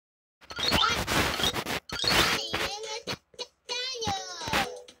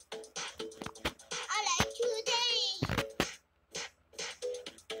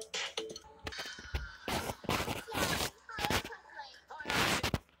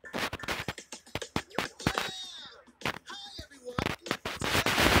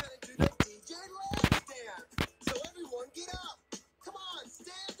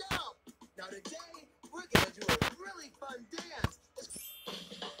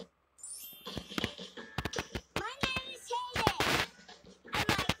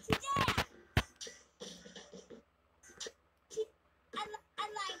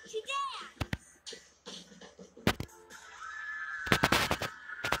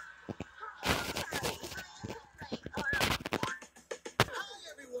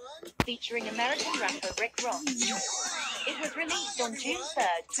featuring American rapper Rick Ross. It was released on June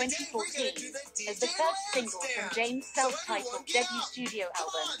 3rd, 2014, as the first single from James' self-titled debut studio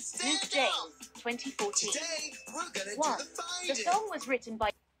album, Luke James, 2014. 1. The song was written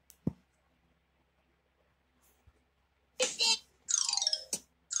by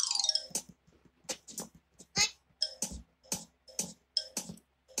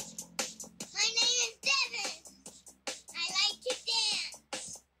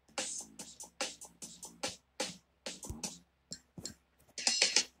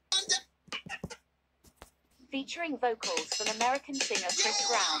featuring vocals from American singer Chris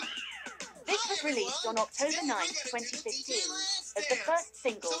Brown. This was released on October 9, 2015, as the first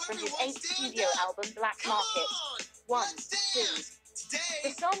single from his 8th studio album Black Market. 1, 2.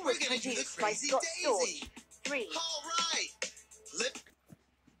 The song was produced by Scott Storch. 3.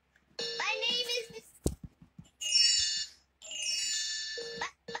 My name is...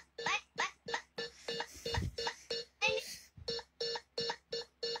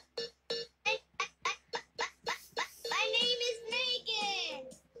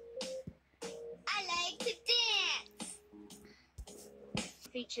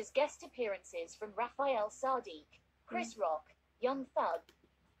 Features guest appearances from Raphael Saadiq, Chris Rock, Young Thug.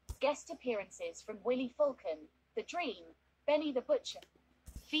 Guest appearances from Willie Falcon, The Dream, Benny the Butcher.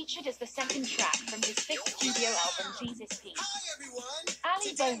 Featured as the second track from his 5th studio album Jesus Peace.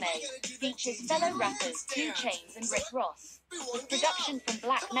 Ali Bomay features fellow rappers 2 Chainz and Rick Ross, with production from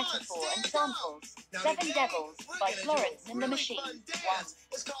Black Metaphor and samples. 7 Devils by Florence and the Machine. 1.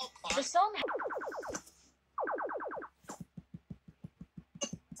 The song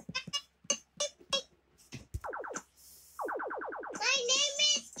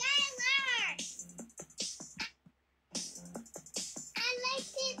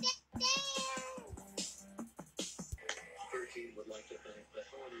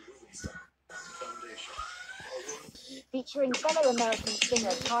featuring fellow American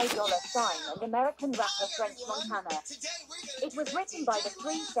singer Ty Dolla $ign and American rapper French Montana. It was written by the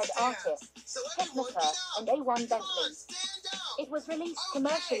 3 said artists, Hypnoca and A1 Bentley. It was released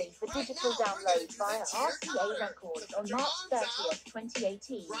commercially for digital download via RCA Records on March 30th,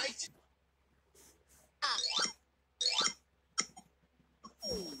 2018.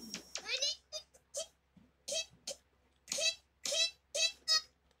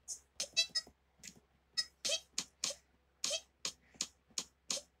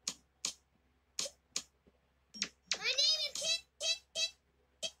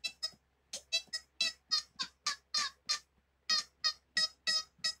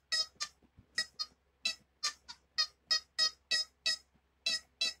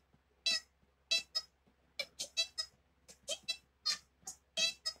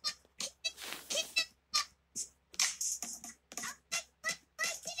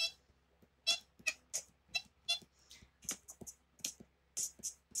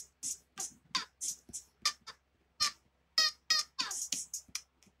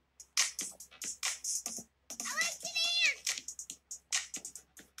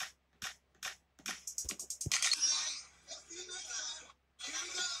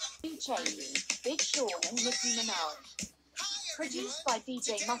 Chainz, Big Sean and Nicki Minaj. Produced by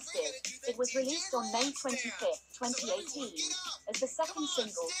DJ Mustard, it was released on May 25th, 2018, as the second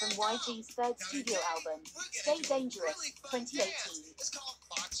single from YG's 3rd studio album, Stay Dangerous, 2018.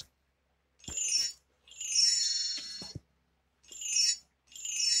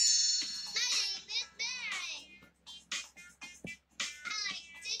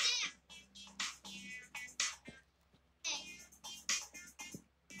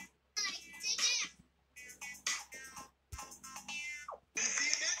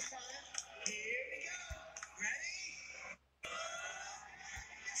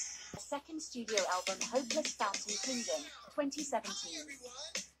 Second studio album Hopeless Fountain Kingdom, 2017.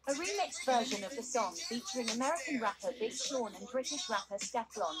 A remixed version of the song featuring American rapper Big Sean and British rapper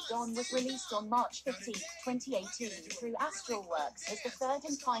Stefflon Don was released on March 15, 2018 through Astral Works as the 3rd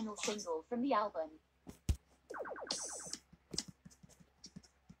and final single from the album.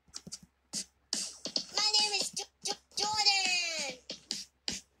 My name is Jordan.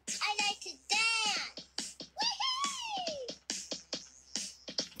 I like to dance. Woohoo!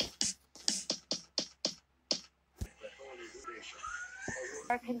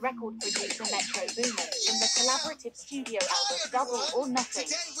 American record producer Metro Boomin from the collaborative studio album Double or Nothing,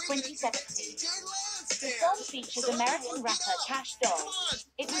 2017. The song features American rapper Cash Doll.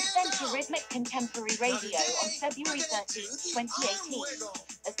 It was sent to Rhythmic Contemporary Radio on February 13, 2018,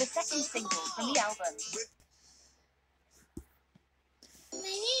 as the second single from the album. My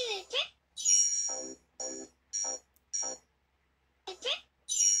name is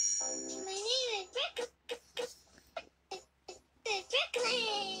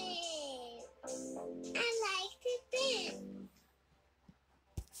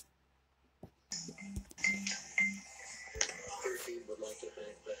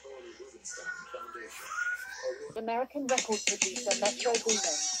American record producer Metro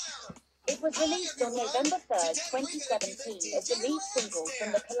Boomin. It was released on November 3rd, 2017 as the lead single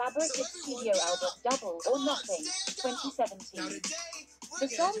from the collaborative studio album Double or Nothing, 2017. The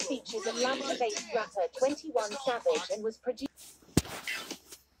song features Atlanta-based rapper 21 Savage and was produced.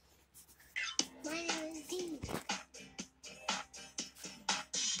 My name is Dean.